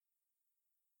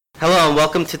Hello and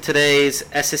welcome to today's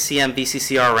SCCM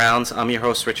VCCR rounds. I'm your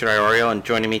host, Richard Iuorio, and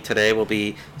joining me today will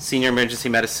be Senior Emergency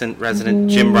Medicine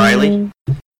Resident Jim Reilly.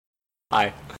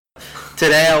 Hi.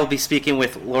 Today I will be speaking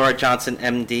with Laura Johnson,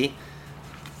 MD.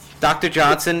 Dr.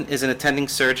 Johnson is an attending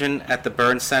surgeon at the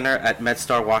Burn Center at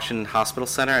MedStar Washington Hospital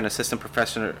Center and assistant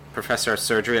professor of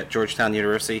surgery at Georgetown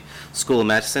University School of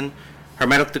Medicine. Her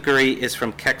medical degree is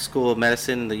from Keck School of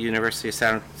Medicine in the University of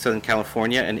Southern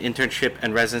California, and internship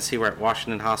and residency were at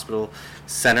Washington Hospital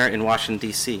Center in Washington,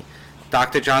 D.C.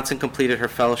 Dr. Johnson completed her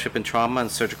fellowship in trauma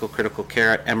and surgical critical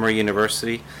care at Emory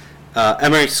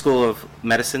School of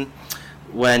Medicine.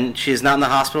 When she is not in the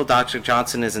hospital, Dr.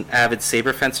 Johnson is an avid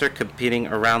saber fencer competing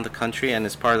around the country and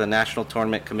is part of the National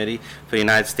Tournament Committee for the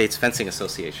United States Fencing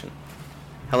Association.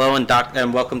 Hello and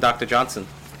welcome, Dr. Johnson.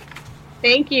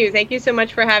 Thank you. Thank you so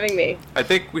much for having me. I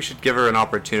think we should give her an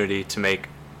opportunity to make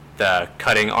the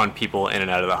cutting on people in and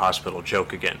out of the hospital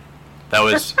joke again. That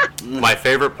was my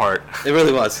favorite part. It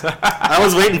really was. I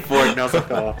was waiting for it, and I was like,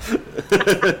 oh.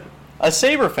 A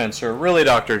saber fencer, really,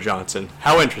 Dr. Johnson?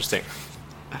 How interesting.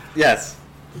 Yes.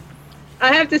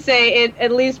 I have to say, it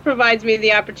at least provides me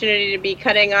the opportunity to be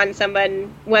cutting on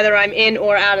someone, whether I'm in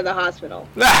or out of the hospital.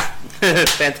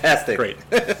 Fantastic. Great.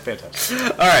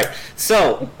 Fantastic. All right.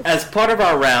 So, as part of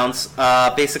our rounds,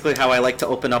 basically how I like to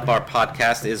open up our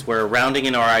podcast is we're rounding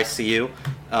in our ICU.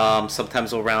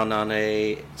 Sometimes we'll round on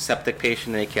a septic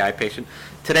patient, an AKI patient.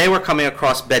 Today we're coming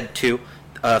across bed 2,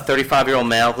 a 35-year-old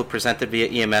male who presented via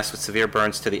EMS with severe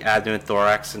burns to the abdomen,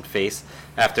 thorax, and face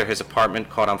after his apartment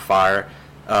caught on fire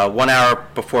 1 hour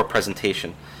before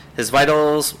presentation. His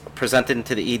vitals presented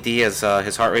into the ED as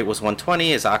his heart rate was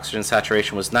 120, his oxygen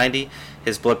saturation was 90,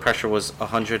 his blood pressure was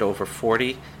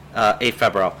 100/40,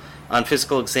 afebrile. On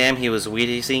physical exam, he was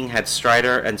wheezing, had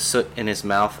stridor and soot in his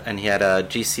mouth, and he had a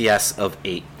GCS of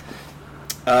 8.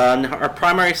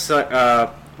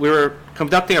 We were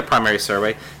conducting a primary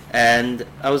survey, and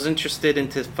I was interested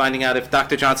into finding out if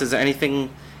Dr. Johnson, is there anything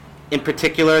in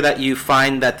particular that you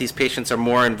find that these patients are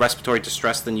more in respiratory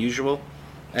distress than usual?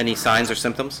 Any signs or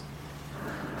symptoms?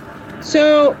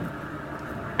 So,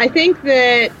 I think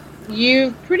that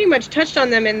you've pretty much touched on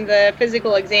them in the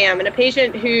physical exam. And a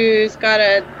patient who's got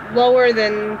a lower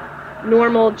than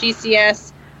normal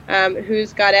GCS,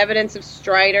 who's got evidence of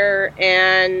stridor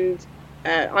and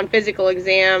on physical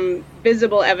exam,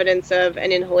 visible evidence of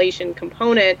an inhalation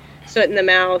component, soot in the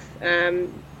mouth,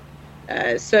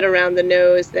 soot around the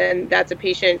nose, then that's a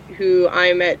patient who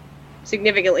I'm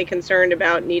significantly concerned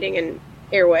about needing an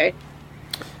airway.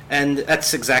 And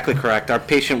that's exactly correct. Our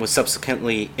patient was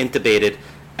subsequently intubated,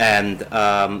 and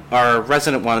our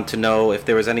resident wanted to know if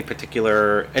there was any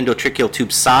particular endotracheal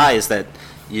tube size that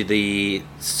the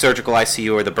surgical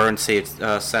ICU or the burn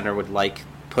center would like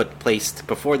placed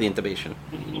before the intubation.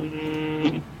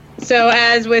 So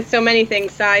as with so many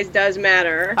things, size does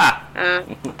matter.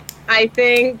 I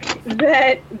think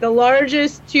that the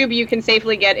largest tube you can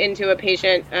safely get into a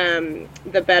patient,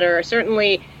 the better.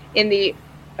 Certainly in the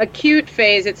acute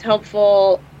phase, it's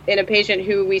helpful in a patient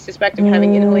who we suspect of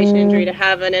having inhalation injury to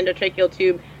have an endotracheal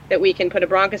tube that we can put a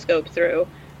bronchoscope through.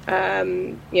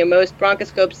 Most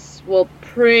bronchoscopes will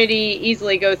pretty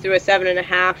easily go through a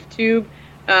 7.5 tube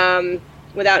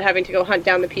without having to go hunt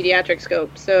down the pediatric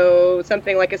scope. So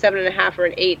something like a 7.5 or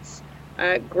an 8's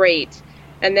great.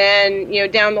 And then,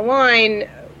 down the line,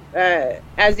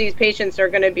 as these patients are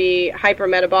going to be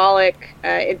hypermetabolic,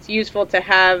 it's useful to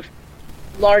have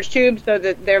large tubes so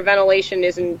that their ventilation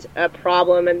isn't a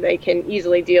problem and they can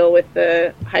easily deal with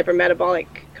the hypermetabolic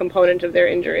component of their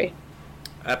injury.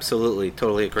 Absolutely,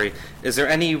 totally agree. Is there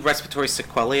any respiratory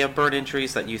sequelae of burn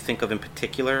injuries that you think of in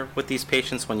particular with these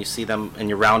patients when you see them and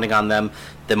you're rounding on them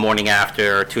the morning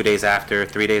after, or 2 days after,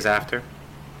 3 days after?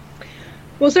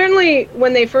 Well, certainly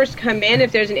when they first come in,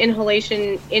 if there's an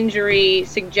inhalation injury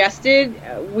suggested,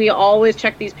 we always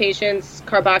check these patients'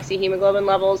 carboxyhemoglobin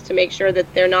levels to make sure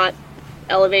that they're not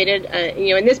elevated.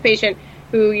 In this patient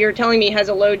who you're telling me has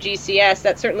a low GCS,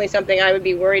 that's certainly something I would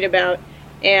be worried about.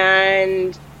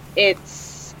 And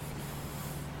it's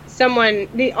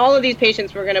all of these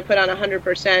patients we're going to put on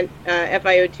 100%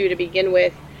 FiO2 to begin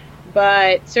with,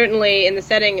 but certainly in the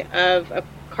setting of a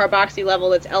carboxy level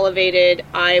that's elevated,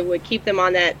 I would keep them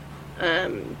on that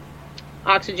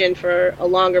oxygen for a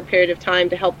longer period of time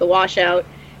to help the washout.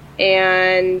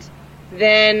 And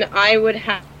then I would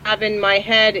have in my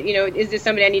head, is this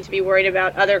somebody I need to be worried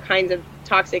about other kinds of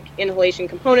toxic inhalation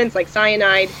components like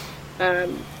cyanide?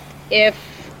 If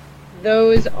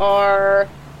those are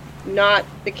not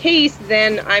the case,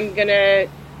 then I'm going to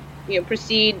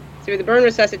proceed through the burn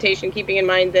resuscitation, keeping in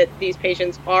mind that these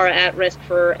patients are at risk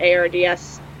for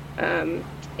ARDS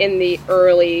in the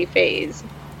early phase.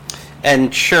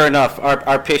 And sure enough,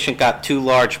 our patient got 2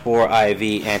 large bore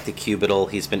IV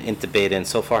anticubital. He's been intubated, and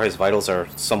so far his vitals are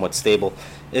somewhat stable.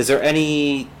 Is there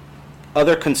any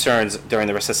other concerns during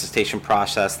the resuscitation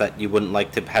process that you wouldn't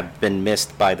like to have been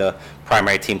missed by the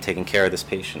primary team taking care of this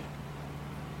patient?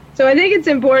 So I think it's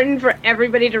important for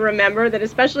everybody to remember that,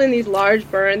 especially in these large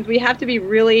burns, we have to be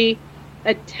really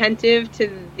attentive to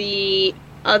the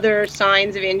other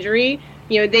signs of injury.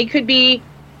 They could be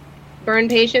burn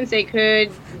patients. They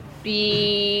could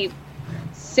be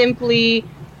simply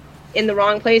in the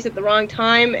wrong place at the wrong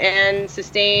time and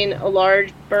sustain a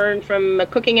large burn from a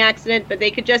cooking accident, but they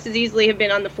could just as easily have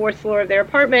been on the 4th floor of their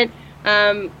apartment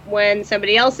when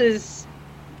somebody else's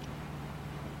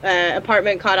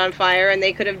apartment caught on fire, and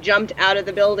they could have jumped out of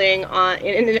the building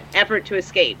in an effort to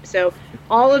escape. So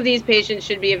all of these patients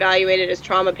should be evaluated as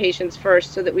trauma patients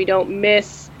first, so that we don't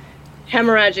miss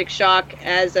hemorrhagic shock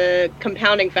as a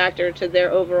compounding factor to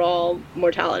their overall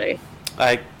mortality.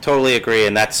 I totally agree,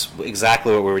 and that's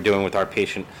exactly what we were doing with our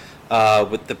patient.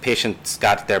 With the patients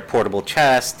got their portable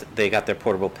chest, they got their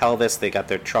portable pelvis, they got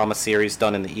their trauma series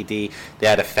done in the ED, they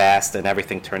had a fast, and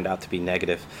everything turned out to be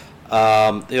negative.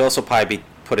 They also probably be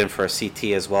put in for a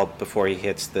CT as well before he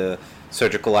hits the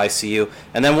surgical ICU.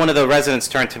 And then one of the residents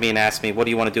turned to me and asked me, what do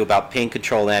you want to do about pain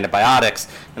control and antibiotics?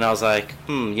 And I was like,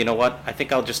 you know what? I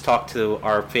think I'll just talk to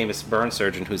our famous burn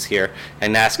surgeon who's here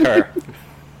and ask her.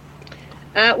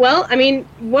 Well, I mean,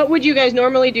 what would you guys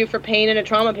normally do for pain in a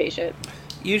trauma patient?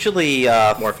 Usually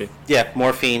morphine. Yeah,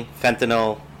 morphine,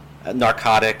 fentanyl,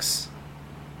 narcotics.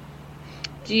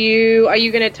 Are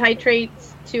you going to titrate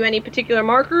to any particular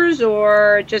markers,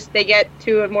 or just they get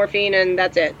 2 of morphine and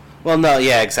that's it? Well, no,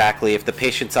 yeah, exactly. If the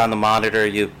patient's on the monitor,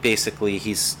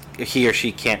 he or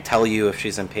she can't tell you if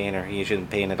she's in pain or he's in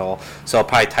pain at all. So I'll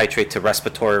probably titrate to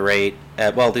respiratory rate.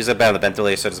 Well, these are about the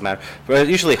ventilator, so it doesn't matter. But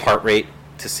usually heart rate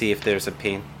to see if there's a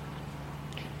pain.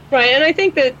 Right, and I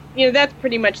think that that's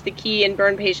pretty much the key in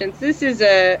burn patients. This is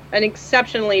an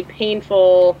exceptionally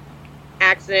painful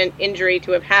accident, injury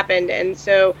to have happened, and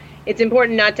so it's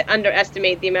important not to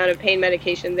underestimate the amount of pain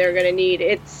medication they're going to need.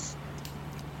 It's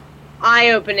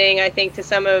eye-opening, I think, to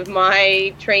some of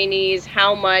my trainees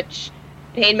how much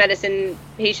pain medicine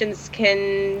patients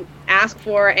can ask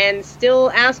for and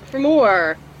still ask for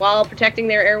more while protecting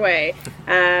their airway.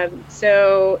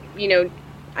 So,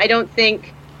 I don't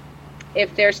think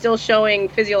if they're still showing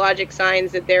physiologic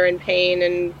signs that they're in pain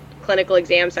and clinical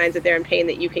exam signs that they're in pain,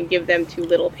 that you can give them too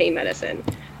little pain medicine.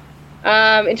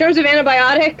 In terms of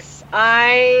antibiotics,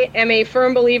 I am a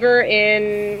firm believer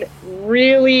in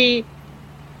really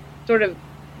sort of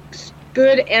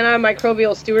good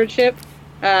antimicrobial stewardship.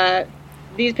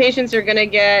 These patients are going to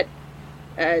get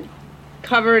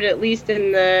covered, at least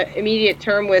in the immediate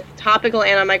term, with topical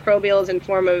antimicrobials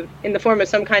in the form of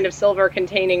some kind of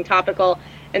silver-containing topical,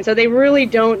 and so they really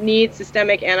don't need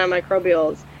systemic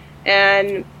antimicrobials.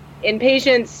 And in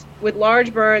patients with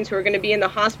large burns who are going to be in the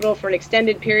hospital for an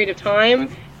extended period of time,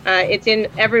 it's in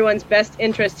everyone's best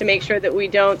interest to make sure that we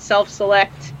don't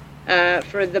self-select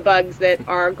for the bugs that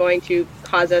are going to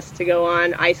cause us to go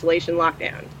on isolation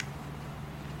lockdown.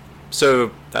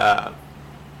 So,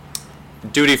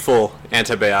 dutiful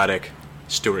antibiotic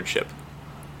stewardship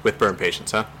with burn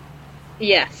patients, huh?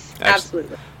 Yes,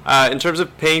 absolutely. In terms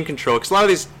of pain control, because a lot of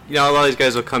these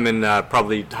guys will come in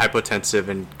probably hypotensive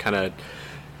and kind of,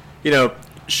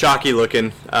 shocky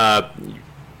looking.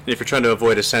 If you're trying to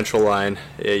avoid a central line,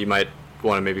 you might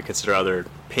want to maybe consider other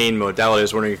pain modalities. I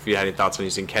was wondering if you had any thoughts on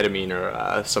using ketamine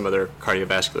or some other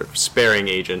cardiovascular sparing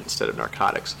agent instead of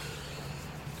narcotics.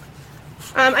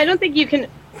 I don't think you can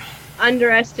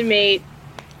underestimate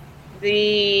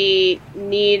the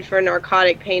need for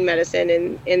narcotic pain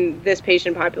medicine in this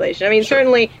patient population. I mean, Sure.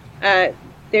 Certainly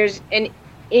there's an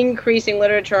increasing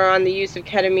literature on the use of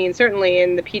ketamine, certainly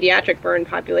in the pediatric burn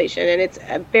population, and it's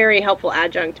a very helpful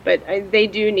adjunct, but they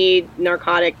do need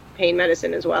narcotic pain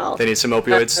medicine as well. They need some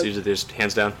opioids, usually just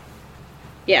hands down?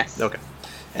 Yes. Okay.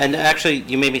 And actually,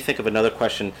 you made me think of another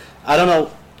question. I don't know,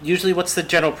 usually what's the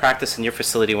general practice in your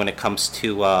facility when it comes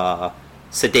to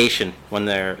sedation?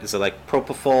 Is it like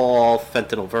propofol,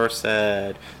 fentanyl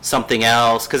Versed, something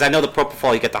else? Because I know the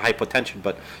propofol, you get the hypotension,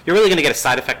 but you're really going to get a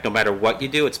side effect no matter what you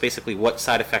do. It's basically what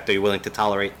side effect are you willing to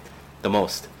tolerate the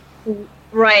most?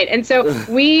 Right, and so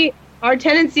our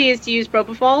tendency is to use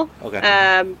propofol.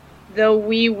 Okay. Though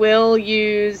we will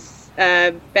use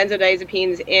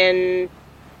benzodiazepines in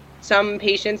some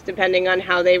patients depending on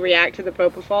how they react to the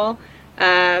propofol.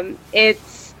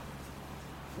 It's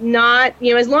not,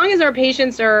 as long as our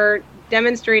patients are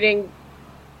demonstrating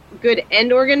good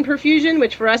end organ perfusion,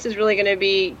 which for us is really going to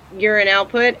be urine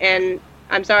output, and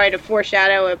I'm sorry to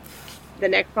foreshadow a the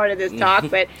next part of this talk.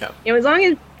 But as long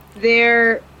as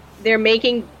they're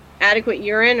making adequate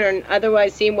urine or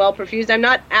otherwise seem well perfused, I'm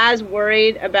not as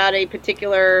worried about a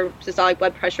particular systolic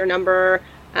blood pressure number.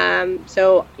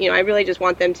 So I really just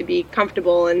want them to be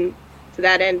comfortable, and to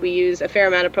that end, we use a fair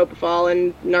amount of propofol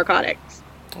and narcotics.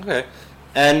 Okay.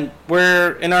 And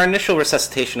we're in our initial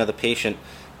resuscitation of the patient.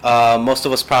 Most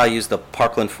of us probably use the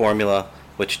Parkland formula,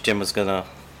 which Jim was going to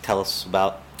tell us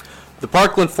about. The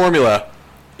Parkland formula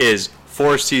is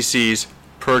 4 cc's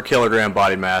per kilogram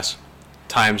body mass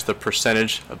times the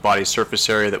percentage of body surface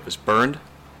area that was burned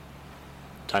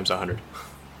times 100.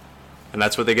 And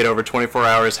that's what they get over 24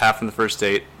 hours, half in the first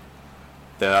 8,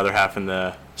 the other half in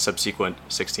the subsequent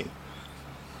 16.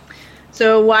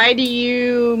 So why do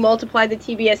you multiply the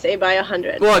TBSA by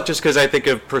 100? Well, just because I think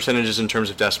of percentages in terms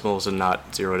of decimals and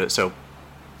not zeroed it. So,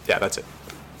 yeah, that's it.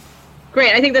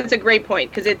 Great. I think that's a great point,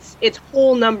 because it's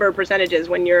whole number percentages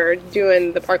when you're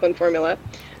doing the Parkland formula.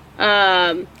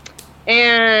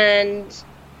 And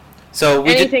so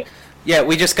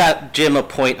we just got Jim a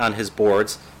point on his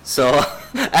boards. So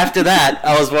after that,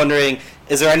 I was wondering,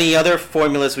 is there any other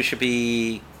formulas we should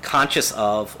be conscious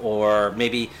of, or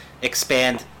maybe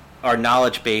expand our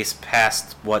knowledge base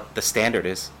past what the standard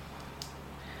is?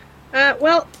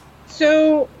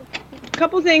 So a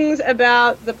couple things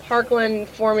about the Parkland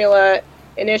formula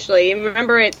initially.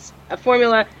 Remember, it's a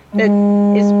formula that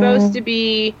is supposed to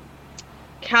be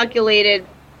calculated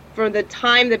for the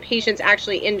time the patient's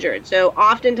actually injured. So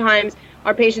oftentimes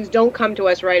our patients don't come to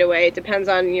us right away. It depends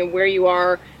on where you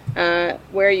are,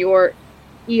 where your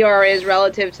ER is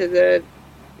relative to the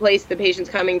place the patient's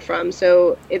coming from.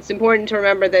 So it's important to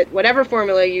remember that whatever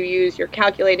formula you use, you're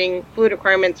calculating fluid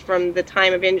requirements from the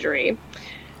time of injury.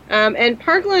 And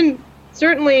Parkland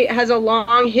certainly has a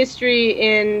long history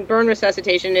in burn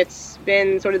resuscitation. It's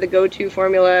been sort of the go-to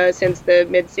formula since the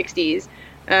mid-60s.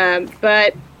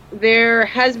 But there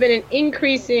has been an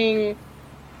increasing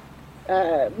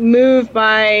move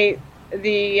by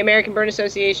the American Burn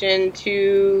Association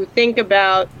to think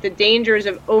about the dangers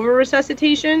of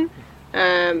over-resuscitation.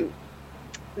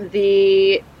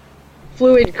 The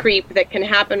fluid creep that can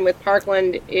happen with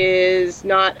Parkland is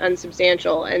not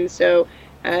unsubstantial, and so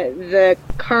the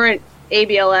current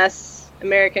ABLS,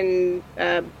 American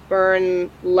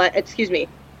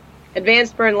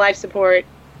Advanced Burn Life Support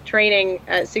training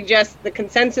suggests the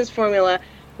consensus formula,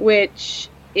 which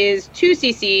is 2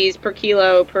 cc's per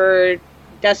kilo per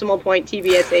decimal point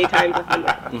TBSA times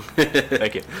 100.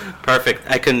 Thank you. Perfect.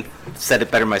 I couldn't said it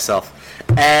better myself.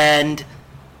 And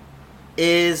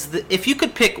if you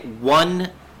could pick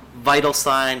one vital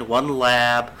sign, one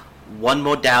lab, one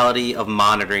modality of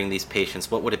monitoring these patients,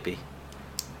 what would it be?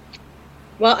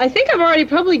 Well, I think I've already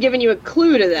probably given you a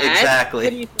clue to that. Exactly.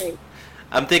 What do you think?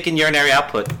 I'm thinking urinary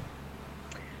output.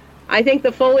 I think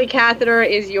the Foley catheter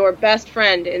is your best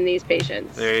friend in these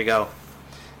patients. There you go.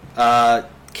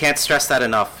 Can't stress that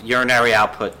enough. Urinary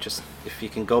output. Just if you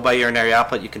can go by urinary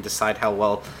output, you can decide how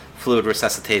well fluid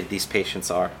resuscitated these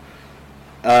patients are.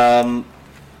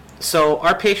 So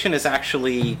our patient is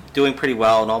actually doing pretty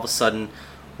well, and all of a sudden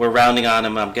we're rounding on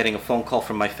him. I'm getting a phone call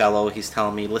from my fellow. He's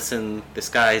telling me, listen, this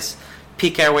guy's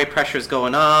peak airway pressure is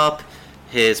going up,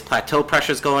 his plateau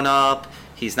pressure is going up,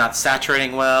 he's not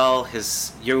saturating well,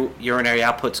 his urinary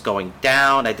output's going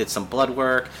down, I did some blood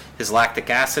work, his lactic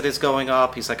acid is going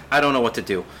up. He's like, I don't know what to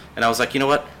do. And I was like, you know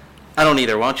what? I don't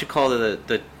either. Why don't you call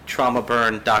the trauma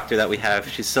burn doctor that we have?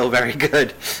 She's so very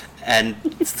good. And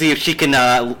see if she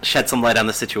can shed some light on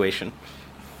the situation.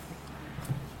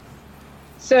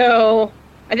 So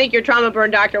I think your trauma burn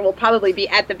doctor will probably be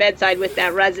at the bedside with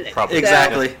that resident. Probably.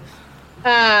 Exactly. So,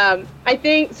 I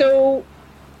think so.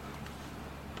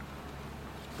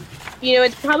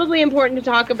 It's probably important to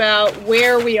talk about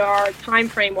where we are time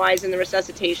frame wise in the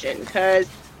resuscitation, because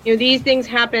these things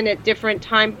happen at different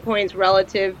time points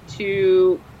relative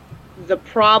to the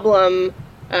problem,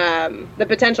 the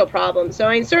potential problem.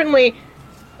 So certainly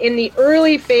in the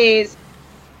early phase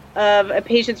of a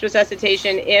patient's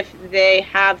resuscitation, if they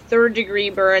have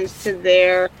third-degree burns to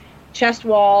their chest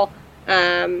wall,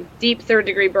 deep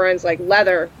third-degree burns like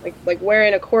leather, like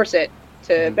wearing a corset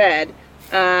to bed,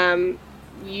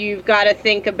 you've got to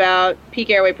think about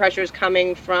peak airway pressures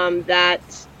coming from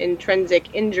that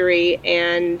intrinsic injury,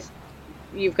 and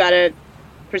you've got to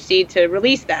proceed to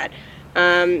release that.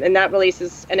 And that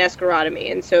releases an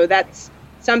escharotomy. And so that's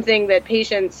something that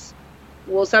patients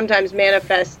will sometimes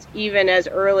manifest even as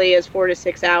early as 4 to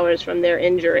 6 hours from their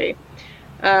injury.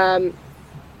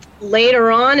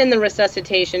 Later on in the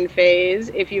resuscitation phase,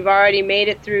 if you've already made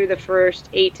it through the first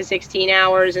 8 to 16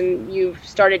 hours and you've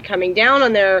started coming down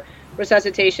on their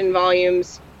resuscitation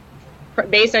volumes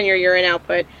based on your urine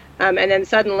output, and then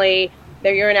suddenly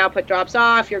their urine output drops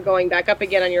off, you're going back up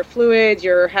again on your fluids,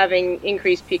 you're having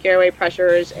increased peak airway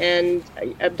pressures and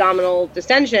abdominal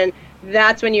distension,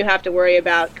 that's when you have to worry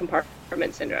about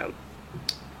compartment syndrome.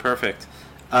 Perfect.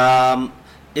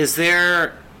 Is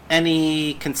there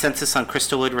any consensus on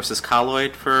crystalloid versus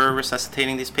colloid for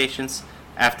resuscitating these patients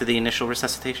after the initial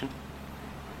resuscitation?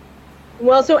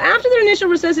 Well, so after their initial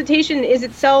resuscitation is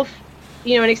itself,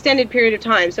 an extended period of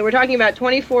time. So we're talking about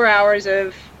 24 hours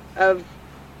of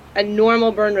a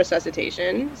normal burn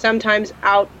resuscitation, sometimes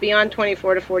out beyond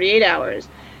 24 to 48 hours.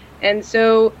 And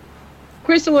so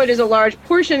crystalloid is a large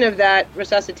portion of that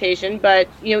resuscitation, but,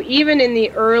 even in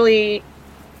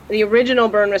the original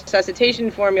burn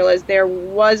resuscitation formulas, there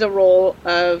was a role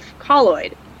of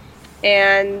colloid.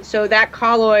 And so that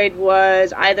colloid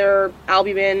was either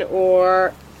albumin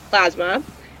or plasma.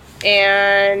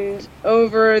 And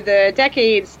over the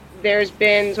decades, there's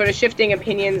been sort of shifting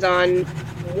opinions on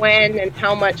when and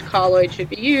how much colloid should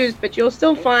be used, but you'll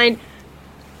still find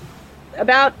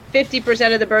about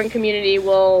 50% of the burn community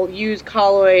will use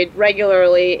colloid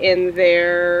regularly in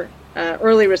their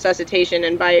early resuscitation,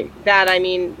 and by that I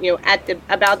mean, at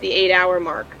about the 8-hour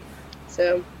mark.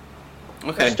 So,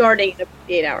 okay, starting at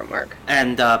the 8-hour mark.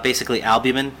 And basically,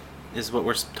 albumin is what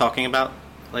we're talking about,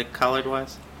 like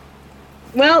colloid-wise.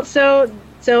 Well, so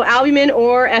albumin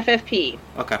or FFP.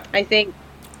 Okay. I think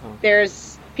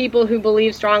there's people who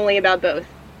believe strongly about both.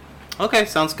 Okay,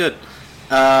 sounds good.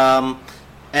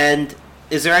 And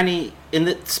is there any,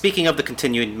 speaking of the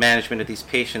continuing management of these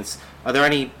patients, are there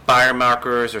any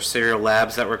biomarkers or serial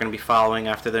labs that we're going to be following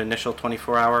after the initial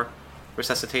 24-hour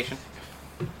resuscitation?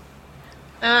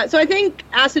 So I think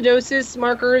acidosis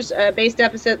markers, base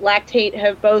deficit, lactate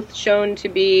have both shown to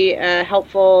be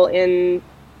helpful in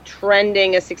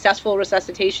trending a successful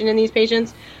resuscitation in these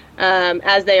patients,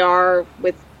 as they are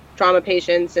with trauma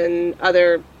patients and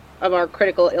other of our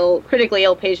critically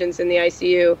ill patients in the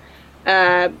ICU.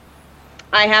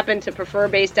 I happen to prefer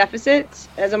base deficit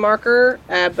as a marker,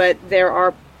 but there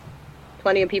are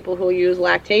plenty of people who use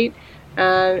lactate.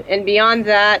 And beyond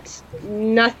that,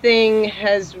 nothing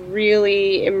has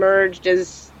really emerged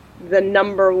as the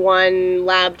number one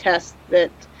lab test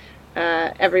that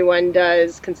everyone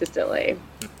does consistently.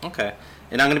 Okay.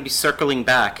 And I'm going to be circling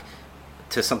back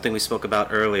to something we spoke about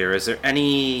earlier. Is there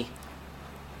any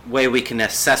way we can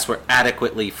assess we're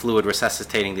adequately fluid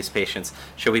resuscitating these patients?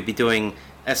 Should we be doing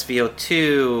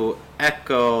SVO2,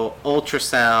 echo,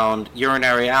 ultrasound,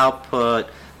 urinary output,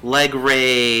 leg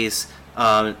raise,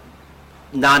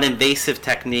 non-invasive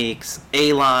techniques,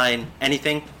 A-line,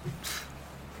 anything?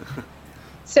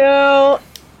 So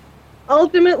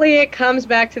ultimately it comes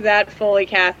back to that Foley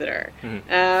catheter.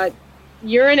 Mm-hmm.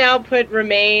 Urine output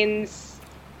remains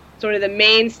sort of the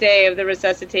mainstay of the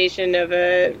resuscitation of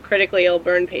a critically ill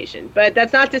burn patient. But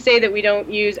that's not to say that we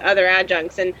don't use other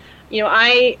adjuncts. And,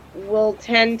 I will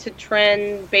tend to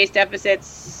trend base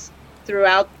deficits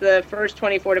throughout the first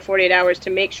 24 to 48 hours to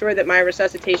make sure that my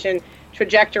resuscitation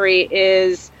trajectory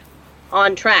is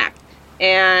on track.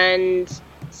 And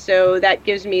so that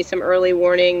gives me some early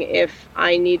warning if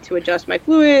I need to adjust my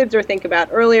fluids or think about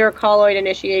earlier colloid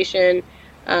initiation,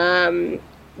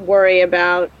 worry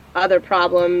about other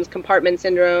problems, compartment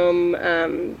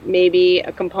syndrome, maybe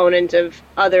a component of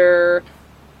other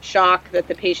shock that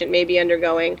the patient may be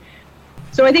undergoing.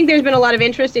 So I think there's been a lot of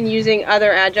interest in using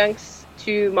other adjuncts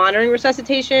to monitoring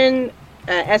resuscitation,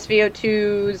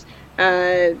 SVO2s,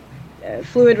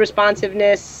 fluid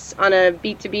responsiveness on a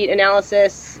beat-to-beat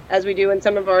analysis, as we do in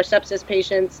some of our sepsis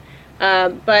patients,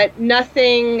 but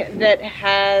nothing that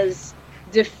has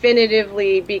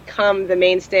definitively become the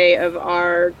mainstay of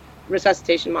our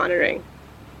resuscitation monitoring.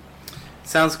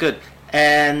 Saunds good.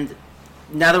 And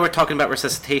now that we're talking about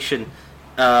resuscitation,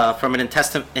 from an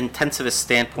intensivist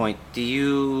standpoint, do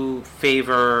you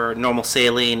favor normal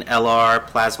saline, LR,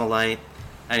 plasma light,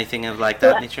 anything of like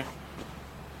that nature?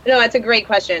 No, that's a great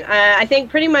question. I think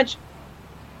pretty much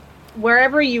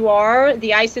wherever you are,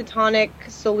 the isotonic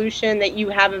solution that you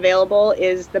have available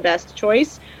is the best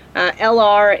choice.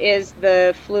 LR is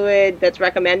the fluid that's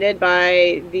recommended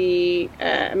by the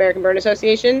American Burn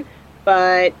Association,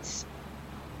 but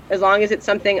as long as it's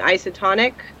something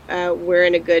isotonic,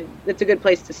 it's a good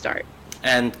place to start.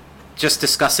 And just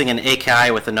discussing an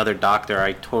AKI with another doctor,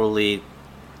 I totally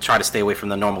try to stay away from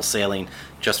the normal saline,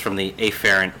 just from the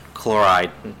afferent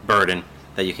chloride burden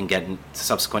that you can get in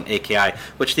subsequent AKI,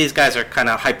 which these guys are kind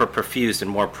of hyperperfused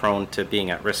and more prone to being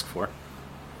at risk for.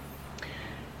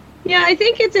 Yeah, I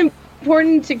think it's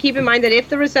important to keep in mind that if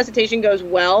the resuscitation goes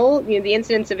well, the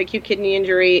incidence of acute kidney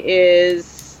injury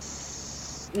is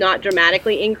not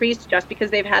dramatically increased just because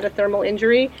they've had a thermal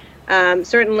injury.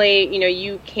 Certainly,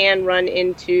 you can run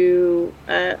into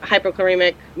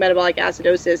hyperchloremic metabolic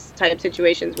acidosis type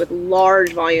situations with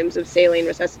large volumes of saline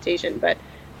resuscitation, but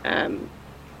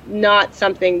not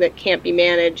something that can't be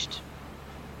managed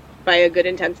by a good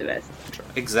intensivist.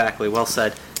 Exactly, well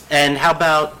said. And how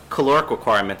about caloric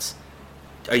requirements?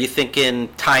 Are you thinking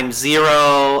time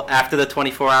 0 after the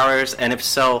 24 hours? And if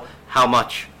so, how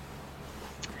much?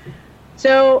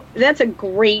 So that's a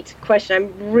great question.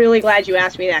 I'm really glad you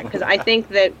asked me that, because I think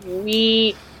that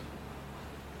we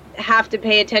have to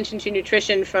pay attention to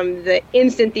nutrition from the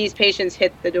instant these patients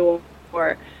hit the door.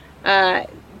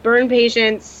 Burn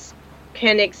patients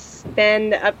can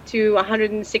expend up to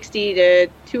 160 to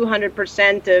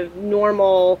 200% of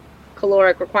normal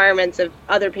caloric requirements of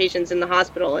other patients in the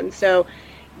hospital. And so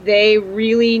they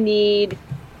really need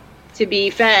to be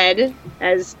fed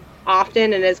as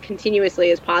often and as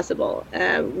continuously as possible.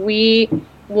 We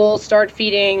will start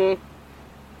feeding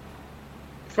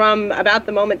from about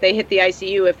the moment they hit the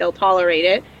ICU, if they'll tolerate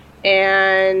it,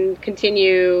 and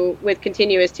continue with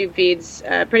continuous tube feeds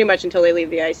pretty much until they leave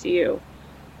the ICU.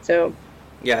 So,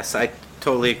 yes, I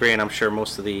totally agree, and I'm sure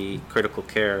most of the critical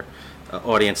care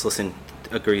audience listening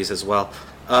agrees as well.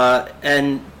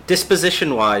 And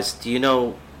disposition-wise,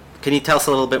 can you tell us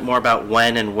a little bit more about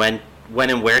when and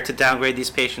where to downgrade these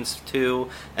patients to,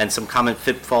 and some common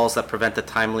pitfalls that prevent the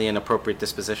timely and appropriate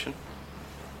disposition?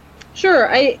 Sure.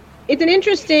 It's an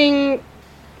interesting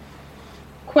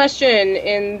question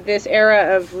in this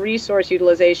era of resource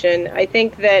utilization. I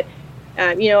think that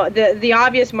the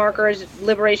obvious markers: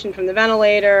 liberation from the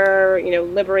ventilator,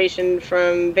 liberation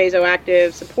from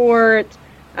vasoactive support,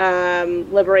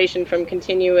 liberation from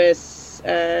continuous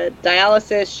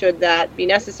dialysis, should that be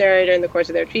necessary during the course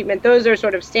of their treatment. Those are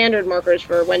sort of standard markers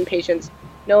for when patients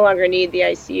no longer need the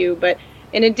ICU. But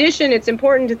in addition, it's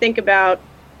important to think about,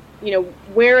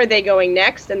 where are they going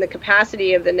next and the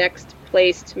capacity of the next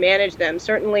place to manage them.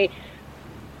 Certainly,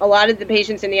 a lot of the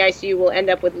patients in the ICU will end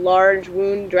up with large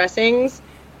wound dressings,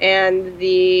 and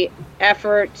the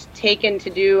effort taken to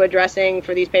do a dressing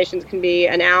for these patients can be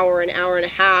an hour and a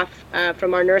half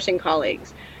from our nursing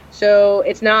colleagues. So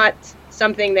it's not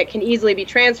something that can easily be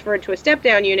transferred to a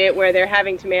step-down unit where they're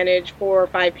having to manage 4 or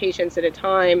 5 patients at a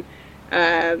time,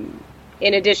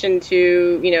 in addition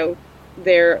to,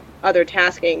 their other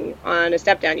tasking on a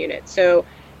step-down unit. So,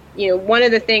 one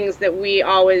of the things that we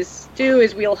always do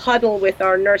is we'll huddle with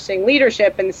our nursing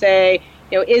leadership and say,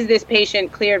 is this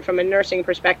patient cleared from a nursing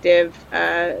perspective?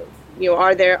 Are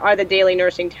the daily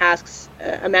nursing tasks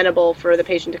amenable for the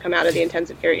patient to come out of the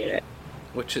intensive care unit?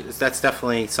 That's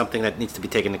definitely something that needs to be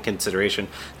taken into consideration,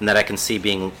 and that I can see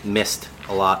being missed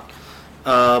a lot.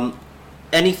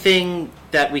 Anything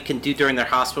that we can do during their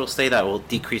hospital stay that will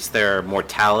decrease their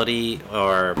mortality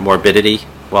or morbidity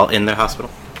while in the hospital?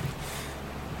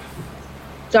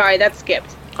 Sorry, that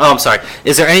skipped. Oh, I'm sorry.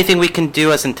 Is there anything we can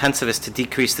do as intensivists to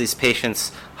decrease these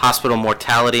patients' hospital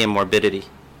mortality and morbidity?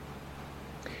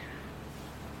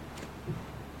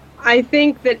 I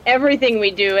think that everything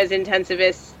we do as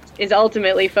intensivists is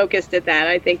ultimately focused at that.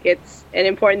 I think it's an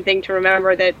important thing to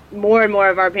remember that more and more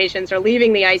of our patients are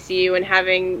leaving the ICU and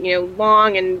having,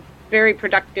 long and very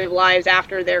productive lives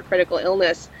after their critical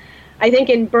illness. I think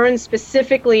in burns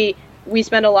specifically, we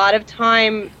spend a lot of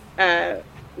time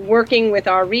working with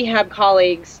our rehab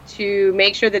colleagues to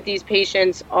make sure that these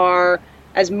patients are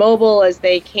as mobile as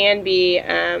they can be,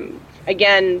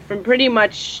 again, from pretty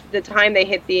much the time they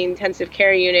hit the intensive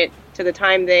care unit to the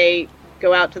time they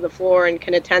go out to the floor and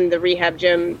can attend the rehab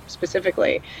gym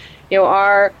specifically.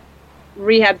 Our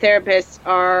rehab therapists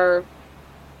are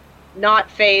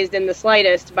not fazed in the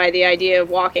slightest by the idea of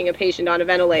walking a patient on a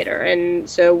ventilator. And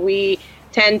so we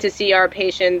tend to see our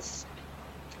patients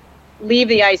leave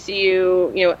the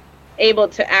ICU, able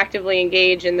to actively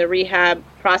engage in the rehab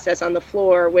process on the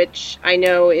floor, which I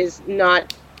know is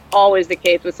not always the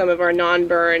case with some of our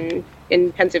non-burn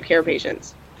intensive care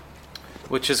patients.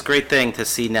 Which is a great thing to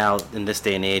see now in this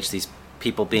day and age, these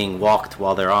people being walked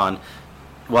while they're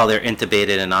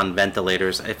intubated and on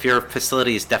ventilators. If your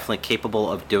facility is definitely capable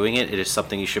of doing it, it is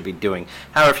something you should be doing.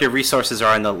 However, if your resources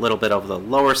are on a little bit of the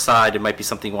lower side, it might be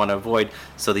something you want to avoid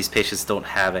so these patients don't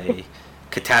have a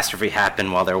catastrophe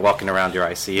happen while they're walking around your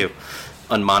ICU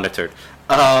unmonitored.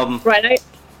 Right.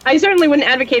 I certainly wouldn't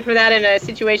advocate for that in a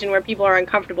situation where people are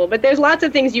uncomfortable, but there's lots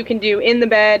of things you can do in the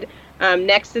bed,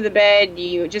 next to the bed.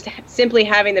 You just simply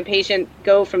having the patient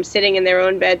go from sitting in their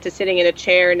own bed to sitting in a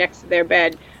chair next to their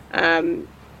bed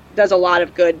does a lot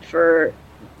of good for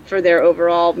their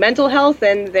overall mental health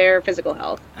and their physical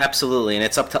health. Absolutely, and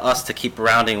it's up to us to keep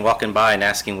rounding, walking by, and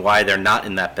asking why they're not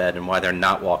in that bed and why they're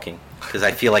not walking. Because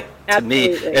I feel like, to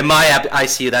Absolutely. me, in my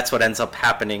ICU, that's what ends up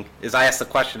happening, is I ask the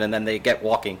question and then they get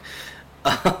walking.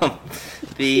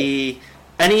 Any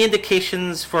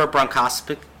indications for a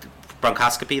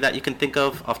bronchoscopy that you can think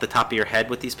of off the top of your head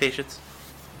with these patients?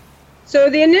 So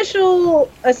the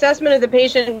initial assessment of the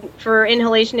patient for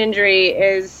inhalation injury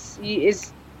is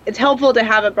it's helpful to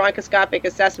have a bronchoscopic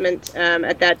assessment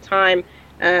at that time.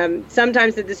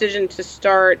 Sometimes the decision to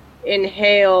start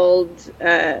inhaled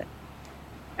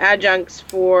adjuncts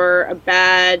for a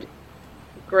bad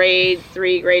grade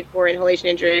 3, grade 4 inhalation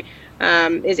injury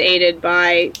is aided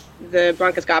by the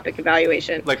bronchoscopic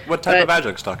evaluation. Like what type of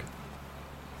adjuncts, Doc?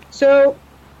 So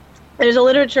there's a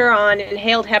literature on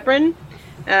inhaled heparin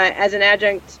as an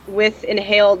adjunct with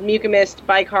inhaled mucomist,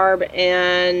 bicarb,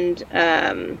 and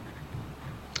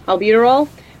albuterol.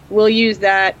 We'll use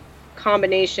that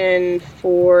combination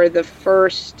for the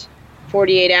first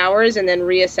 48 hours and then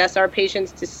reassess our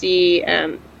patients to see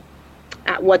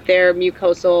what their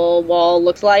mucosal wall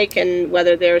looks like and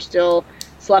whether they're still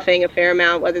sloughing a fair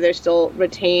amount, whether they're still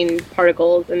retained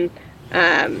particles, and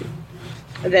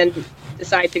then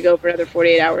decide to go for another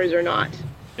 48 hours or not.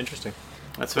 Interesting.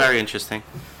 That's very interesting.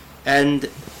 And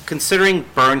considering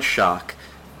burn shock,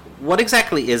 what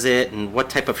exactly is it and what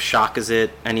type of shock is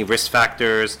it? Any risk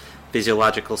factors,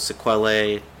 physiological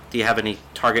sequelae? Do you have any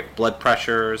target blood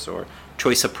pressures or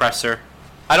choice suppressor?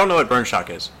 I don't know what burn shock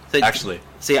is, actually.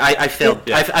 See, I failed.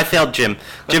 Yeah. I failed Jim.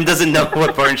 Jim doesn't know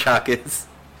what burn shock is.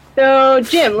 So,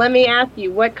 Jim, let me ask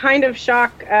you, what kind of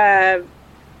shock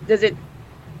does it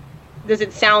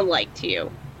sound like to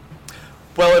you?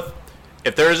 Well,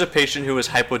 if there is a patient who is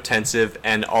hypotensive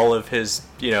and all of his,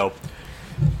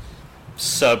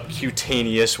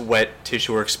 subcutaneous wet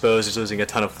tissue are exposed, is losing a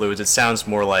ton of fluids, it sounds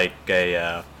more like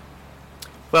a,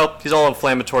 he's all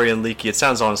inflammatory and leaky. It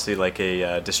sounds honestly like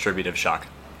a distributive shock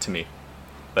to me.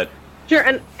 But sure,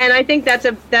 and I think that's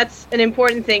an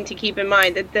important thing to keep in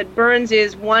mind, that burns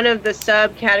is one of the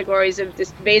subcategories of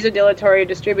this vasodilatory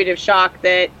distributive shock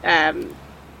that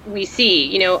we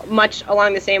see, much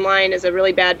along the same line as a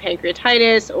really bad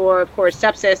pancreatitis or, of course,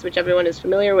 sepsis, which everyone is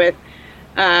familiar with.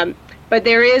 But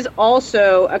there is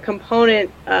also a component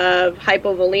of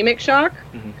hypovolemic shock,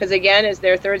 because again, as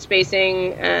they're third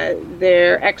spacing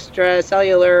their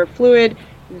extracellular fluid,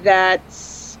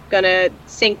 that's going to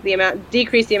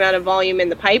decrease the amount of volume in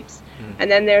the pipes. And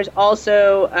then there's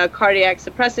also a cardiac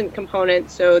suppressant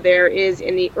component. So there is,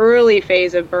 in the early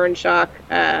phase of burn shock,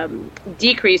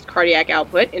 decreased cardiac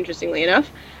output, interestingly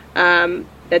enough,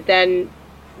 that then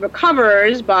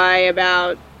recovers by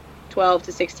about 12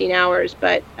 to 16 hours,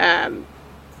 but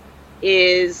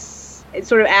it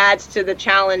sort of adds to the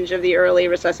challenge of the early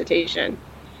resuscitation.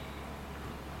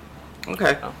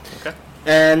 Okay. Oh, okay.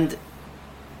 And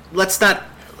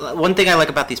one thing I like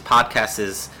about these podcasts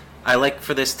is I like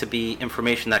for this to be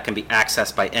information that can be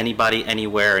accessed by anybody,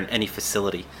 anywhere, in any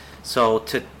facility. So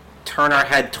to turn our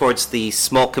head towards the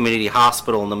small community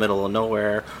hospital in the middle of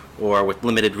nowhere or with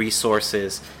limited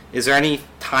resources, is there any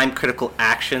time-critical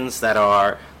actions that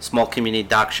our small community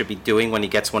doc should be doing when he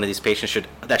gets one of these patients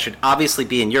that should obviously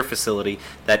be in your facility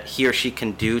that he or she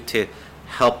can do to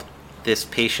help this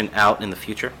patient out in the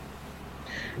future?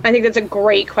 I think that's a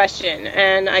great question,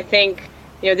 and I think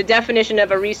the definition of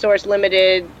a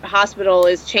resource-limited hospital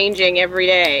is changing every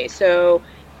day. So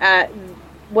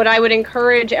what I would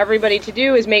encourage everybody to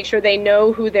do is make sure they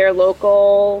know who their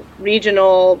local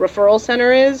regional referral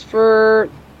center is for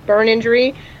burn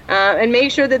injury, and make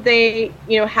sure that they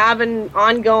have an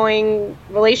ongoing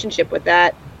relationship with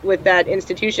that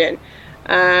institution,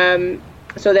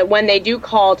 so that when they do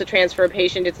call to transfer a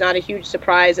patient, it's not a huge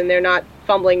surprise and they're not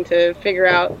fumbling to figure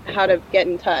out how to get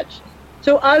in touch.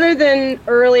 So other than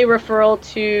early referral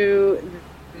to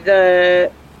the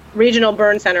regional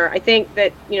burn center, I think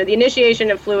that the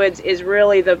initiation of fluids is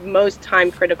really the most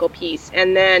time critical piece,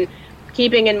 and then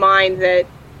keeping in mind that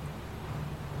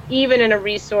even in a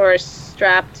resource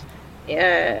strapped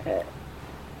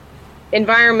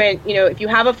environment, if you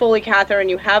have a Foley catheter and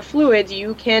you have fluids,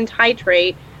 you can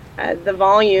titrate the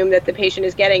volume that the patient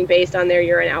is getting based on their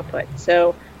urine output.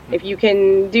 So if you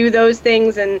can do those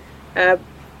things and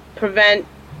prevent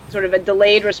sort of a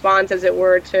delayed response, as it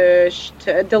were, to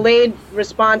a delayed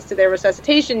response to their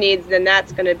resuscitation needs, then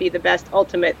that's going to be the best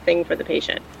ultimate thing for the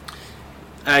patient.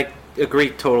 I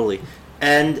agree totally.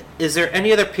 And is there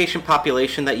any other patient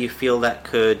population that you feel that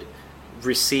could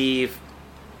receive,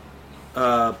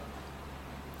 I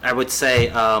would say,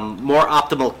 more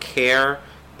optimal care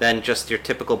than just your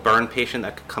typical burn patient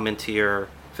that could come into your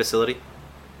facility?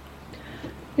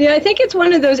 Yeah, I think it's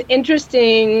one of those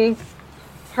interesting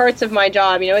parts of my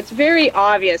job. It's very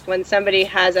obvious when somebody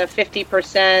has a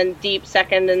 50% deep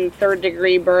second and third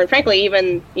degree burn. Frankly,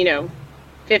 even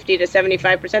 50 to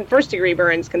 75% first degree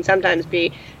burns can sometimes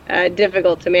be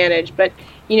difficult to manage. But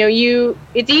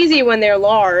it's easy when they're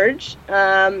large.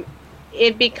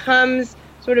 It becomes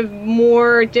sort of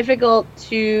more difficult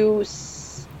to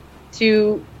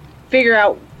figure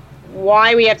out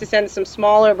why we have to send some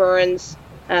smaller burns.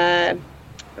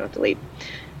 Delete.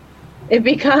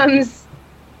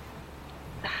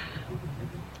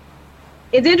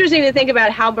 It's interesting to think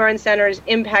about how burn centers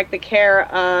impact the care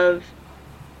of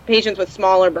patients with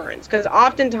smaller burns, because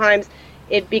oftentimes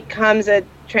it becomes a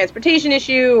transportation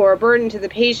issue or a burden to the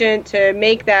patient to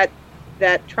make that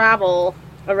travel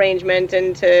arrangement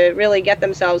and to really get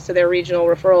themselves to their regional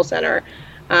referral center.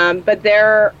 But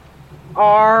there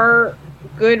are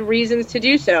good reasons to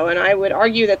do so, and I would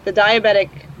argue that the diabetic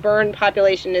burn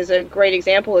population is a great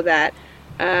example of that.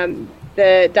 The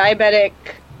diabetic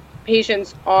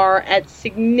patients are at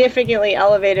significantly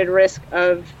elevated risk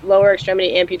of lower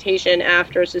extremity amputation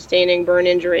after sustaining burn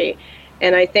injury.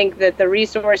 And I think that the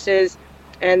resources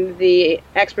and the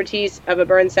expertise of a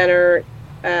burn center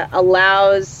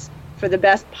allows for the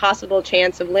best possible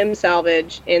chance of limb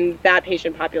salvage in that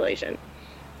patient population.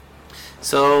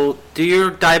 So do your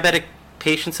diabetic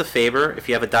patients a favor. If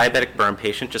you have a diabetic burn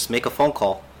patient, just make a phone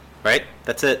call, right?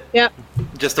 That's it. Yeah.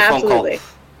 Just a Absolutely. phone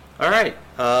call. All right.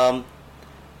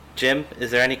 Jim,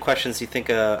 is there any questions you think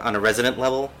on a resident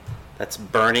level that's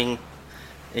burning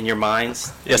in your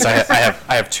minds? Yes,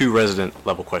 I have two resident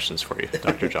level questions for you,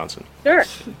 Dr. Johnson. Sure.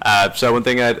 So one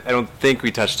thing I don't think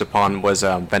we touched upon was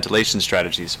ventilation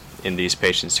strategies in these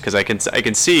patients, because I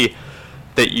can see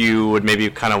that you would maybe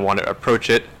kind of want to approach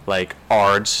it like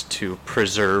ARDS to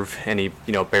preserve any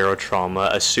barotrauma,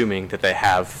 assuming that they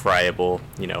have friable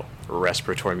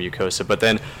respiratory mucosa. But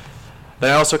then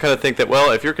I also kind of think that,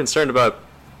 well, if you're concerned about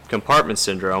compartment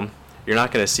syndrome, you're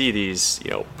not going to see these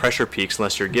pressure peaks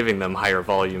unless you're giving them higher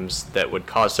volumes that would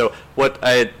cause. So what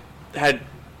I had,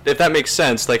 if that makes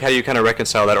sense, like how do you kind of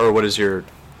reconcile that, or what is your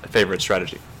favorite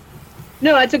strategy?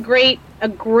 No, that's a great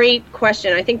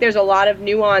question. I think there's a lot of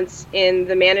nuance in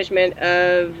the management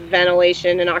of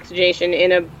ventilation and oxygenation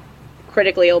in a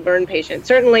critically ill burn patient.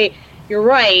 Certainly, you're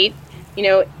right.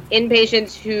 In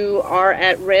patients who are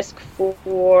at risk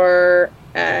for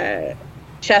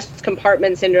chest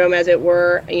compartment syndrome, as it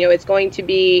were, it's going to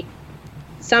be,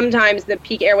 sometimes the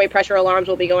peak airway pressure alarms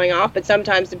will be going off, but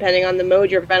sometimes, depending on the mode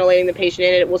you're ventilating the patient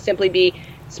in, it will simply be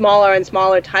smaller and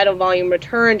smaller tidal volume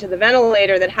return to the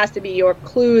ventilator that has to be your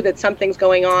clue that something's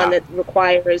going on that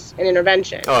requires an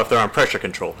intervention. Oh, if they're on pressure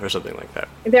control or something like that.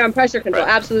 If they're on pressure control,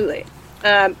 right. Absolutely.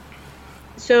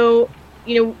 So,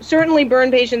 certainly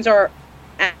burn patients are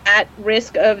at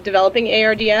risk of developing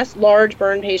ARDS, large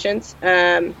burn patients.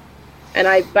 And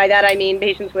by that I mean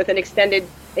patients with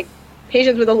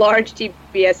patients with a large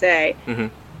TBSA. Mm-hmm.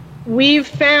 We've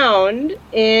found,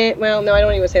 I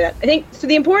don't even say that. I think, so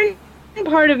the important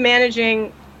part of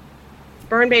managing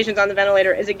burn patients on the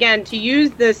ventilator is, again, to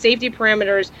use the safety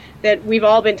parameters that we've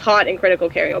all been taught in critical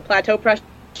care. Plateau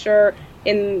pressure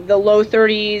in the low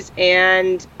 30s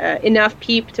and enough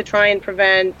PEEP to try and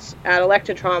prevent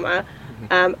atelectatrauma.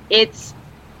 Mm-hmm. It's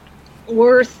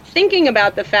worth thinking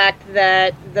about the fact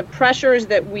that the pressures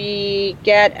that we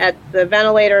get at the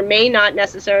ventilator may not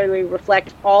necessarily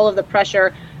reflect all of the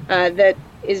pressure that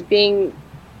is being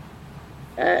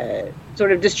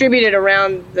sort of distributed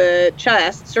around the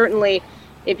chest. Certainly,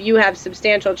 if you have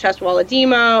substantial chest wall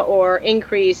edema or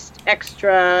increased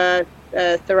extra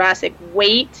thoracic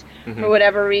weight, for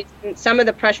whatever reason, some of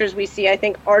the pressures we see, I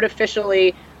think,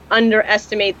 artificially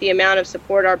underestimate the amount of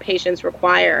support our patients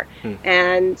require.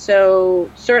 And so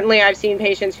certainly I've seen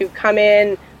patients who come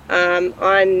in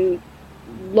on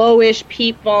lowish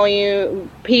PEEP volume,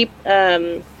 PEEP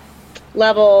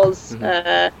levels,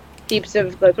 PEEPs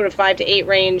of the sort of 5 to 8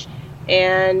 range,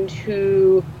 and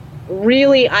who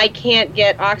really I can't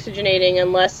get oxygenating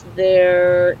unless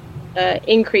they're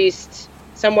increased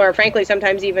somewhere, frankly,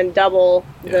 sometimes even double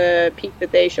the PEEP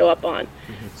that they show up on.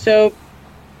 So,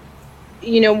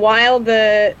 while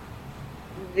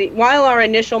our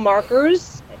initial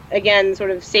markers, again, sort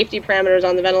of safety parameters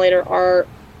on the ventilator are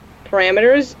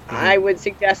parameters, I would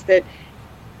suggest that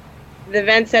the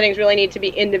vent settings really need to be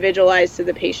individualized to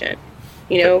the patient.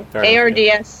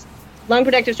 ARDS, lung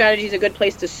protective strategy is a good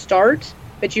place to start,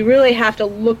 but you really have to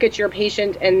look at your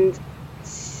patient and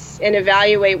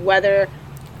evaluate whether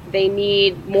they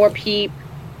need more PEEP,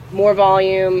 more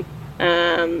volume,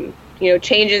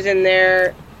 changes in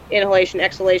their inhalation,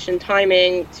 exhalation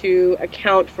timing to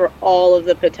account for all of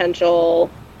the potential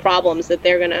problems that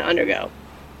they're going to undergo.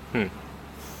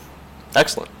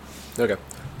 Excellent. Okay.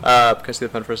 Can I see the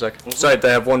pen for a sec? Sorry, I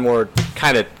have one more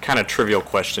kind of trivial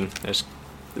question.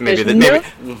 Maybe. You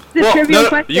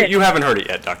haven't heard it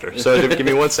yet, Doctor. So give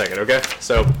me 1 second, okay?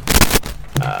 So,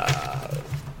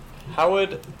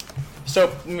 so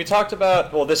when we talked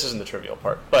about, well, this isn't the trivial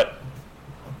part, but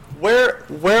where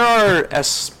are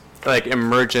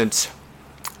emergent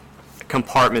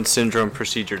compartment syndrome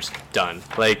procedures done?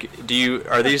 Like,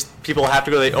 are these people have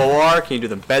to go to the OR? Can you do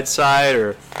them bedside,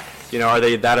 or are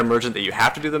they that emergent that you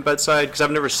have to do them bedside? Because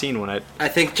I've never seen one. I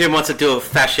think Jim wants to do a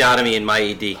fasciotomy in my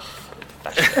ED.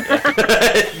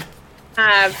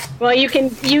 Well,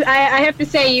 I have to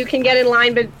say, you can get in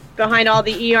line behind all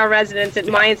the ER residents at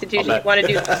my institution. You want to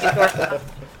do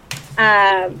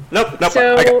Nope.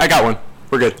 So, I got one.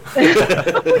 We're good.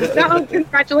 Oh,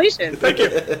 congratulations. Thank you.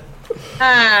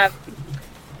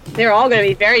 They're all going to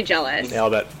be very jealous. Yeah, I'll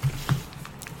bet.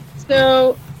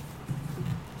 So,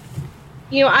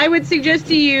 I would suggest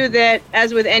to you that,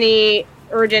 as with any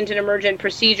urgent and emergent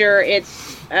procedure,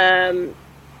 it's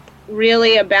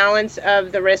really a balance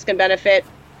of the risk and benefit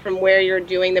from where you're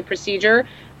doing the procedure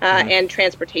and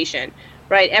transportation,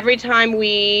 right? Every time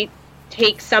we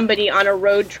take somebody on a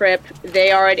road trip,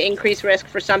 they are at increased risk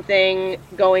for something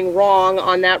going wrong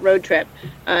on that road trip,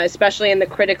 especially in the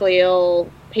critically ill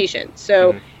patient.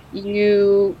 So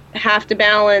you have to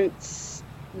balance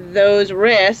those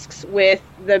risks with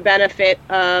the benefit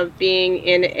of being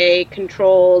in a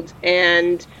controlled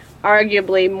and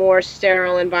arguably more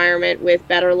sterile environment with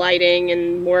better lighting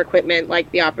and more equipment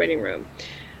like the operating room.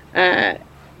 I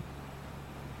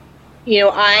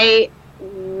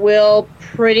will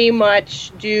pretty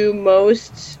much do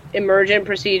most emergent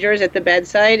procedures at the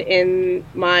bedside in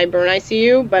my burn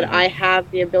ICU, but I have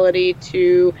the ability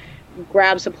to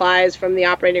grab supplies from the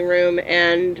operating room,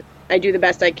 and I do the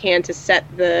best I can to set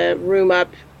the room up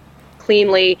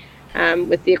cleanly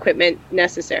with the equipment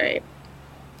necessary.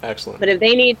 Excellent. But if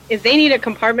they need a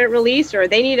compartment release, or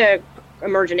they need a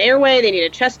emergent airway, they need a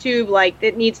chest tube,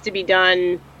 it needs to be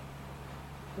done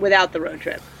without the road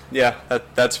trip. Yeah,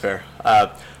 that's fair.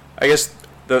 I guess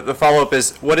the follow-up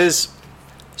is, what is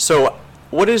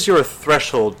your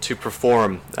threshold to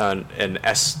perform an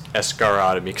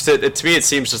escharotomy? Because to me it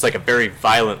seems just like a very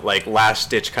violent,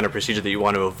 last-ditch kind of procedure that you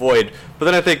want to avoid. But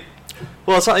then I think,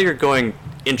 well, it's not like you're going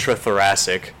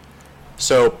intrathoracic.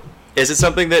 So is it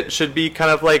something that should be kind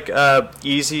of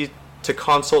easy to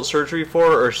consult surgery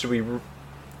for, or should we,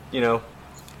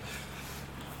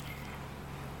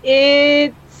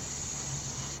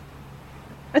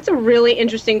 That's a really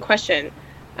interesting question.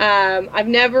 I've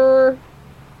never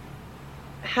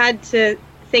had to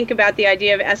think about the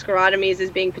idea of escharotomies as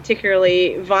being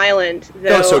particularly violent,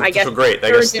 though. I guess great.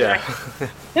 I guess, yeah.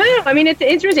 No. I mean, it's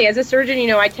interesting. As a surgeon,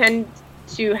 I tend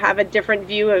to have a different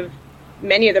view of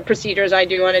many of the procedures I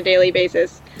do on a daily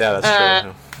basis. Yeah, that's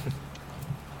true.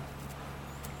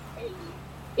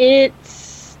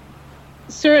 It's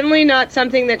certainly not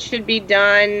something that should be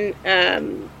done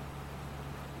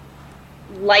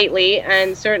lightly,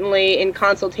 and certainly in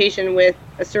consultation with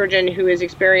a surgeon who is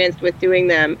experienced with doing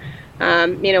them. A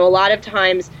lot of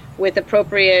times with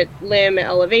appropriate limb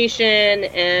elevation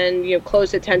and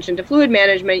close attention to fluid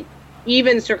management,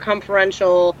 even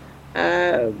circumferential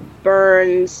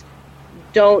burns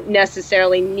don't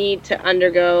necessarily need to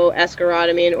undergo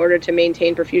escharotomy in order to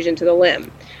maintain perfusion to the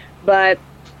limb. But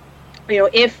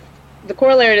if the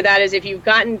corollary to that is, if you've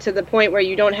gotten to the point where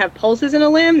you don't have pulses in a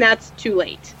limb, that's too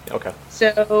late. Okay.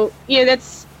 So,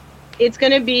 it's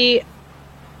going to be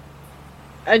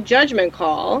a judgment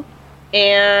call,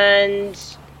 and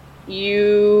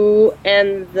you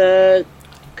and the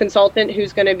consultant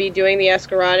who's going to be doing the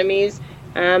escharotomies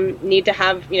need to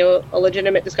have, a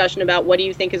legitimate discussion about what do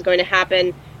you think is going to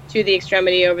happen to the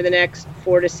extremity over the next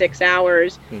 4 to 6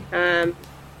 hours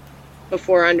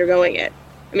before undergoing it.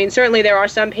 I mean, certainly there are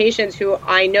some patients who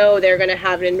I know they're going to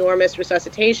have an enormous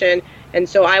resuscitation, and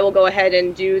so I will go ahead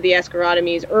and do the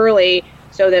escharotomies early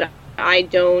so that I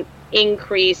don't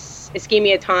increase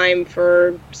ischemia time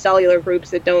for cellular groups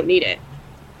that don't need it.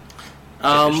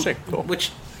 Cool.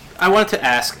 Which I wanted to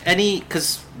ask,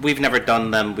 because we've never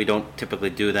done them, we don't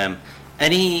typically do them,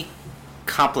 any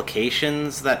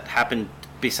complications that happen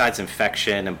besides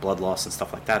infection and blood loss and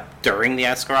stuff like that during the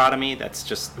escharotomy that's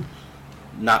just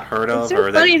not heard of? It's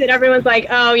so funny that everyone's like,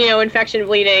 infection,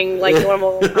 bleeding,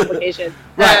 normal complications.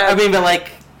 Right, I mean, but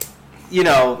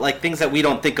things that we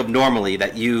don't think of normally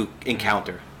that you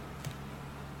encounter.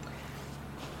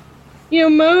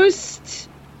 Most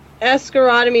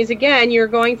escharotomies, again, you're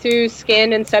going through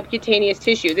skin and subcutaneous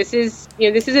tissue. This is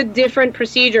a different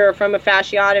procedure from a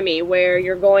fasciotomy, where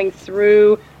you're going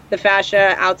through the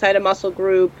fascia outside a muscle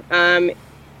group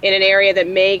in an area that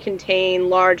may contain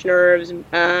large nerves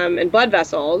and blood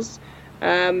vessels.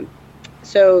 So,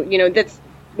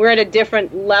 we're at a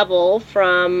different level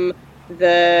from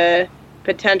the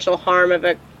potential harm of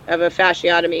a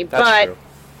fasciotomy. That's true.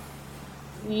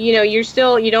 You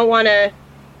don't want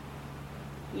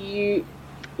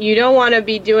to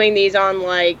be doing these on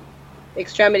like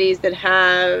extremities that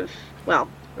have, well,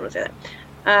 I don't want to say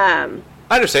that.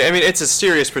 I understand. I mean, it's a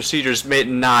serious procedure, made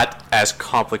not as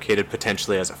complicated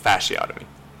potentially as a fasciotomy,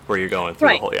 where you're going through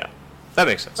the whole. Yeah, that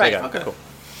makes sense. Right. Okay. Cool.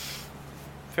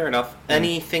 Fair enough.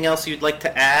 Anything else you'd like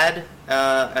to add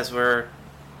as we're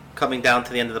coming down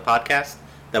to the end of the podcast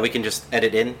that we can just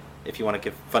edit in if you want to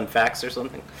give fun facts or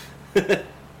something?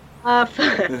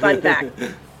 Fun fact.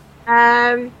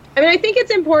 I think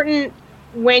it's important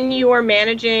when you are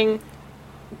managing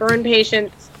burn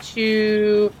patients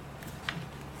to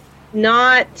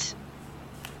not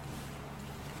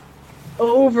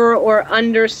over or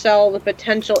undersell the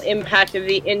potential impact of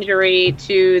the injury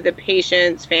to the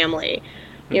patient's family.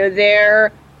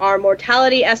 There are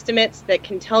mortality estimates that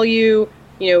can tell you,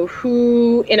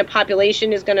 who in a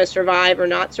population is going to survive or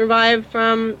not survive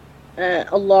from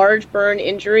a large burn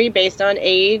injury based on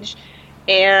age.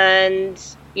 And,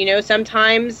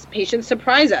 sometimes patients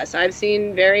surprise us. I've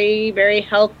seen very, very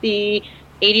healthy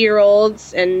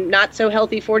 80-year-olds and not so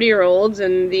healthy 40-year-olds,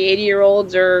 and the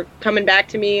 80-year-olds are coming back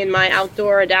to me in my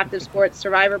outdoor adaptive sports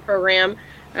survivor program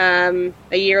a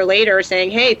year later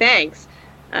saying, hey, thanks.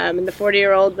 And the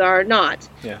 40-year-olds are not.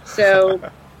 Yeah. So,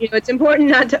 it's important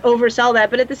not to oversell that.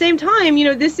 But at the same time,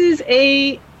 this is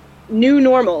a new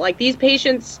normal. Like, these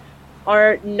patients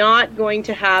are not going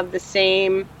to have the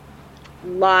same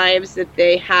lives that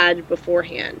they had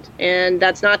beforehand. And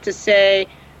that's not to say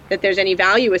that there's any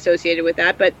value associated with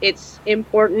that, but it's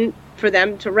important for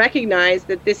them to recognize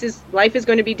that life is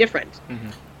going to be different.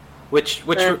 Mm-hmm. Which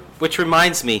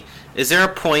reminds me, is there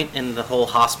a point in the whole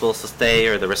hospital stay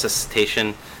or the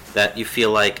resuscitation that you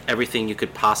feel like everything you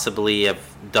could possibly have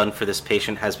done for this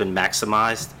patient has been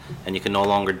maximized and you can no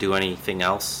longer do anything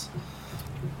else?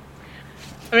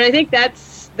 I think that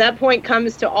point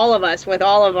comes to all of us with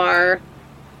all of our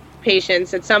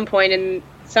patients. At some point in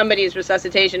somebody's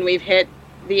resuscitation, we've hit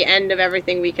the end of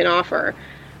everything we can offer.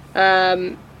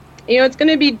 It's going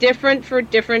to be different for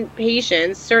different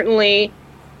patients. Certainly,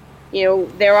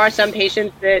 there are some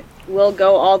patients that will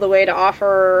go all the way to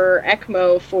offer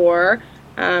ECMO for,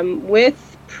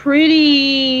 with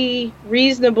pretty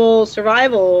reasonable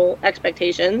survival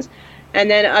expectations. And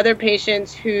then other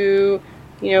patients who,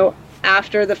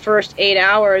 after the first 8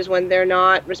 hours, when they're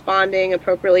not responding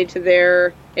appropriately to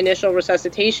their initial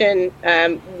resuscitation,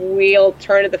 we'll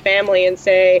turn to the family and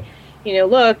say,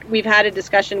 look, we've had a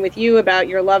discussion with you about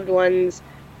your loved one's,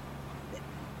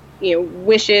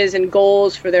 wishes and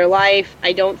goals for their life.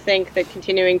 I don't think that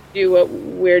continuing to do what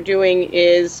we're doing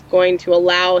is going to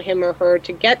allow him or her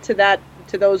to get to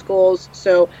those goals.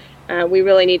 So we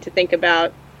really need to think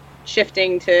about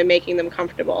shifting to making them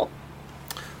comfortable.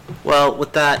 Well,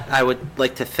 with that, I would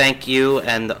like to thank you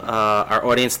and our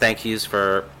audience thank yous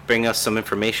for bringing us some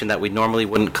information that we normally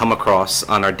wouldn't come across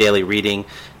on our daily reading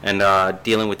and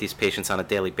dealing with these patients on a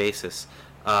daily basis.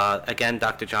 Again,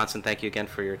 Dr. Johnson, thank you again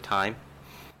for your time.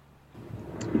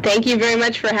 Thank you very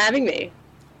much for having me.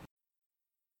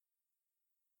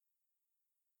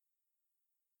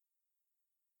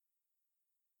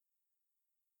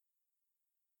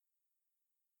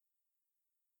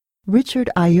 Richard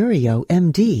Iuorio,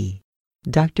 MD.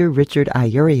 Dr. Richard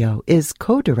Iuorio is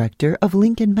co-director of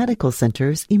Lincoln Medical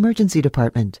Center's Emergency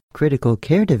Department, Critical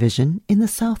Care Division in the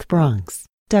South Bronx.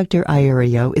 Dr.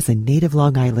 Iuorio is a native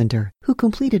Long Islander who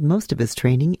completed most of his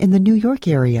training in the New York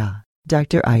area.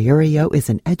 Dr. Iuorio is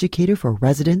an educator for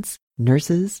residents,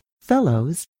 nurses,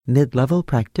 fellows, mid-level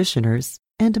practitioners,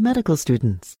 and medical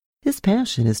students. His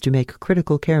passion is to make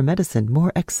critical care medicine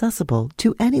more accessible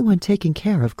to anyone taking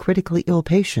care of critically ill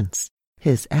patients.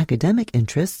 His academic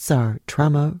interests are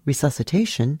trauma,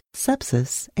 resuscitation,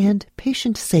 sepsis, and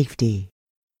patient safety.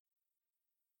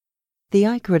 The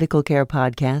iCritical Care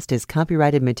podcast is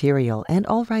copyrighted material and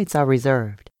all rights are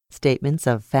reserved. Statements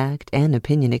of fact and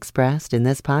opinion expressed in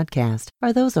this podcast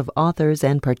are those of authors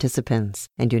and participants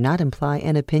and do not imply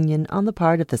an opinion on the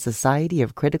part of the Society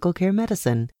of Critical Care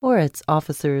Medicine or its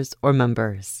officers or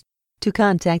members. To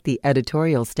contact the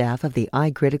editorial staff of the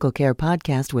iCritical Care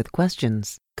podcast with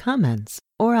questions, comments,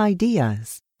 or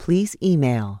ideas, please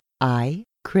email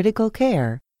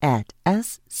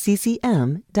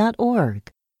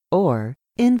icriticalcare@sccm.org or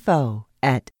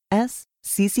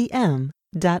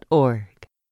info@sccm.org.